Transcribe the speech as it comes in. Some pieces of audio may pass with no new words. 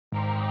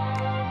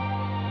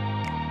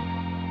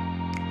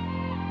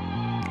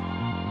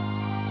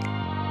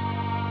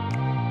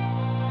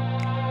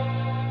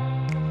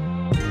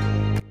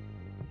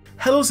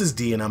Hello, this is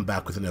D and I'm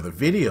back with another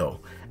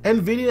video.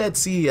 Nvidia at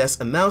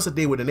CES announced that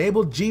they would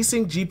enable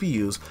G-Sync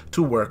GPUs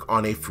to work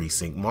on a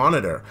Freesync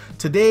monitor.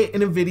 Today,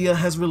 Nvidia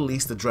has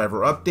released the driver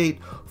update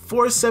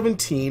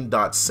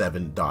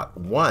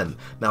 417.7.1.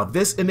 Now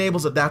this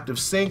enables adaptive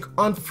sync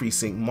on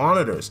Freesync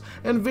monitors.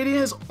 Nvidia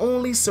has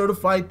only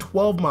certified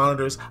 12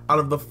 monitors out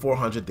of the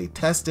 400 they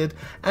tested,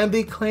 and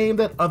they claim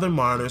that other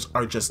monitors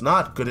are just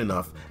not good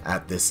enough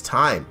at this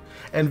time.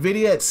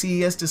 Nvidia at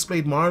CES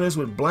displayed monitors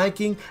with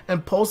blanking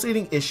and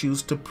pulsating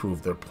issues to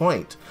prove their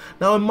point.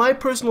 Now in my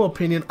personal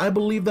opinion, I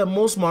believe that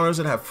most monitors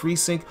that have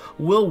FreeSync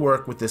will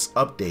work with this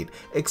update,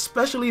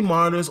 especially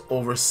monitors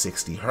over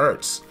 60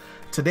 Hz.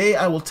 Today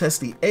I will test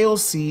the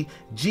AOC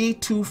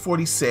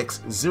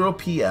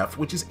G2460PF,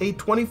 which is a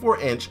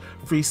 24-inch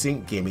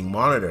FreeSync gaming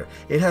monitor.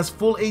 It has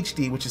full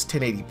HD, which is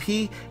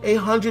 1080p,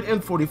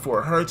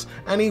 144 Hz,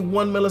 and a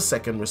 1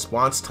 millisecond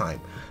response time.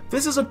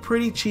 This is a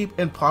pretty cheap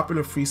and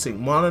popular FreeSync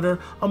monitor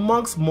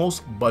amongst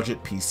most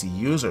budget PC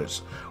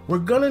users. We're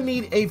gonna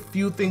need a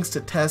few things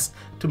to test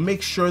to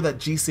make sure that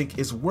G-Sync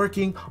is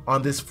working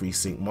on this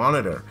FreeSync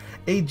monitor.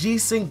 A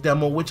G-Sync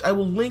demo, which I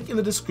will link in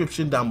the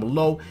description down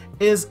below,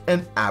 is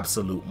an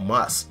absolute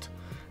must.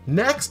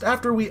 Next,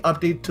 after we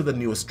update to the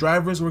newest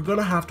drivers, we're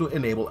gonna have to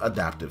enable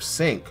adaptive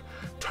sync.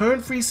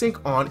 Turn FreeSync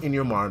on in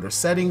your monitor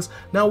settings.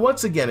 Now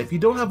once again, if you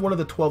don't have one of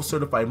the 12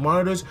 certified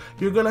monitors,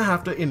 you're gonna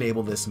have to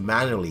enable this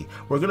manually.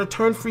 We're gonna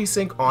turn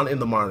FreeSync on in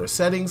the monitor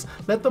settings,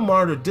 let the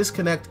monitor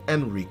disconnect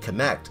and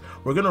reconnect.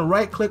 We're gonna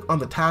right click on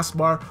the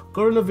taskbar,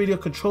 go to the video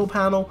control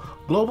panel,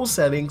 global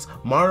settings,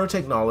 monitor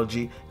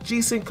technology,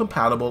 G-Sync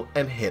compatible,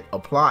 and hit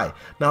apply.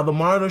 Now the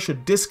monitor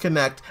should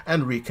disconnect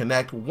and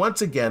reconnect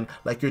once again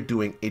like you're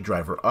doing a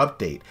driver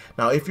update.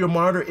 Now if your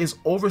monitor is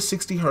over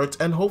 60 Hz,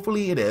 and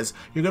hopefully it is,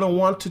 you're gonna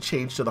want to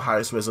change to the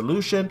highest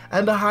resolution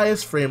and the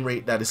highest frame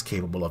rate that is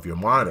capable of your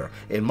monitor.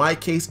 In my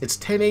case, it's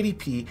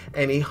 1080p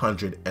and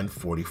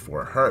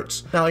 144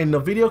 Hz. Now in the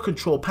video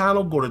control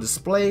panel, go to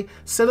display,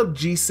 set up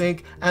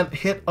G-Sync, and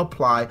hit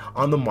apply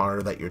on the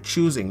monitor that you're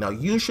choosing. Now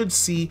you should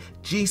see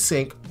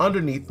G-Sync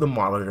underneath the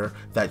monitor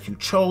that you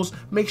chose.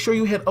 Make sure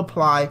you hit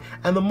apply,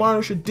 and the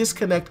monitor should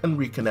disconnect and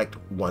reconnect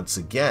once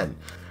again.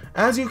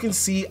 As you can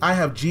see, I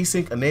have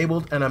G-Sync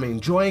enabled and I'm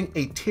enjoying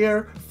a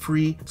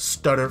tear-free,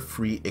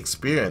 stutter-free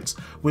experience.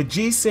 With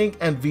G-Sync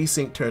and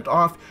V-Sync turned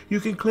off, you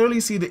can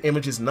clearly see the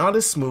image is not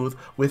as smooth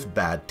with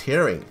bad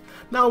tearing.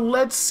 Now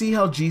let's see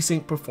how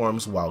G-Sync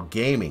performs while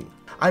gaming.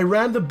 I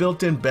ran the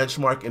built-in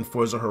benchmark in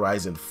Forza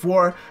Horizon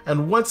 4,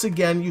 and once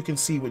again you can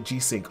see with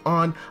G-Sync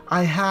on,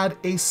 I had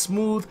a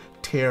smooth,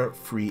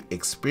 tear-free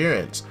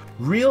experience.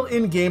 Real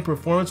in-game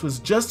performance was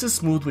just as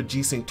smooth with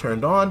G-Sync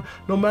turned on.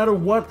 No matter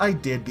what I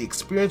did, the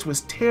experience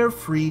was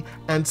tear-free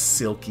and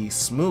silky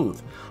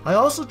smooth. I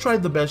also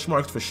tried the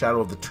benchmarks for Shadow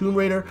of the Tomb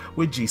Raider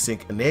with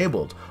G-Sync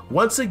enabled.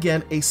 Once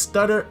again, a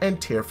stutter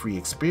and tear-free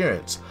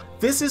experience.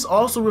 This is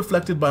also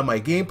reflected by my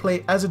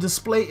gameplay, as the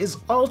display is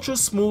ultra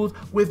smooth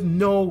with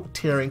no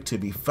tearing to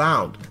be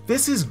found.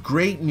 This is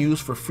great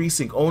news for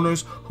FreeSync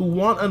owners who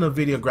want a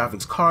Nvidia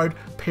graphics card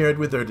paired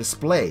with their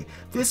display.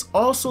 This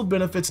also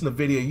benefits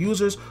Nvidia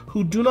users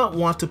who do not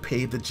want to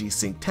pay the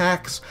G-Sync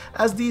tax,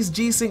 as these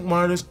G-Sync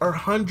monitors are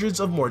hundreds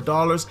of more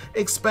dollars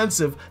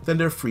expensive than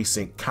their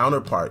FreeSync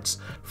counterparts.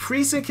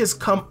 FreeSync has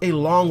come a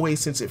long way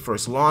since it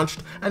first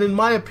launched, and in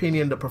my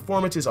opinion the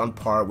performance is on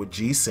par with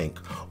G-Sync.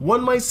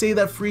 One might say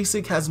that FreeSync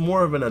has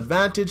more of an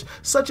advantage,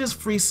 such as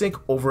FreeSync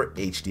over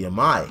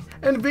HDMI.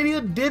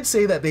 Nvidia did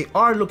say that they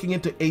are looking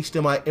into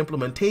HDMI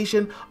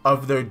implementation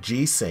of their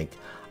G-Sync.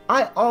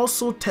 I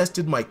also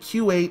tested my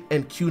Q8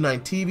 and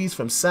Q9 TVs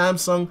from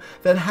Samsung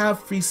that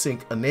have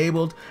FreeSync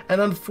enabled, and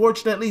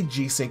unfortunately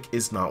G-Sync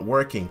is not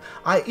working.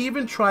 I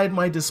even tried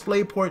my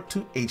DisplayPort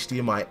to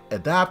HDMI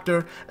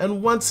adapter,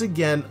 and once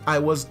again I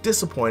was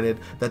disappointed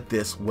that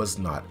this was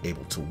not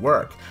able to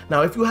work.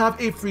 Now if you have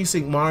a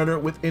FreeSync monitor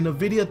with an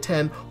Nvidia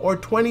 10 or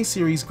 20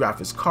 series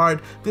graphics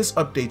card, this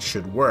update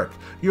should work.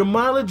 Your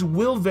mileage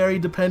will vary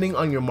depending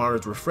on your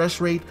monitor's refresh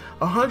rate.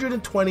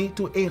 120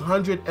 to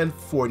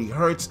 840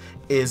 Hz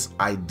is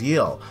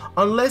ideal.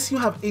 Unless you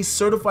have a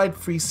certified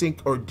FreeSync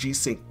or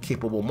G-Sync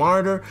capable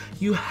monitor,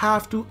 you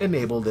have to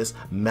enable this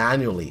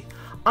manually.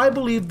 I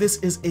believe this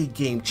is a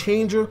game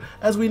changer,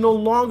 as we no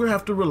longer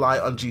have to rely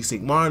on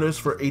G-Sync monitors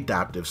for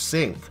adaptive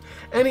sync.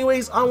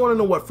 Anyways, I want to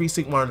know what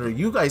FreeSync monitor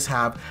you guys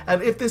have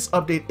and if this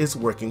update is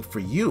working for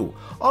you.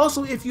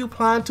 Also, if you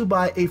plan to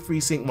buy a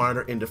FreeSync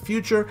monitor in the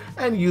future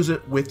and use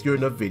it with your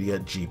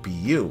Nvidia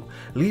GPU.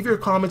 Leave your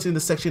comments in the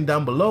section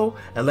down below,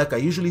 and like I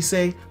usually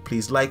say,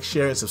 please like,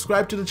 share, and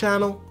subscribe to the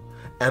channel,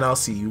 and I'll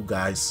see you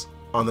guys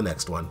on the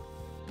next one.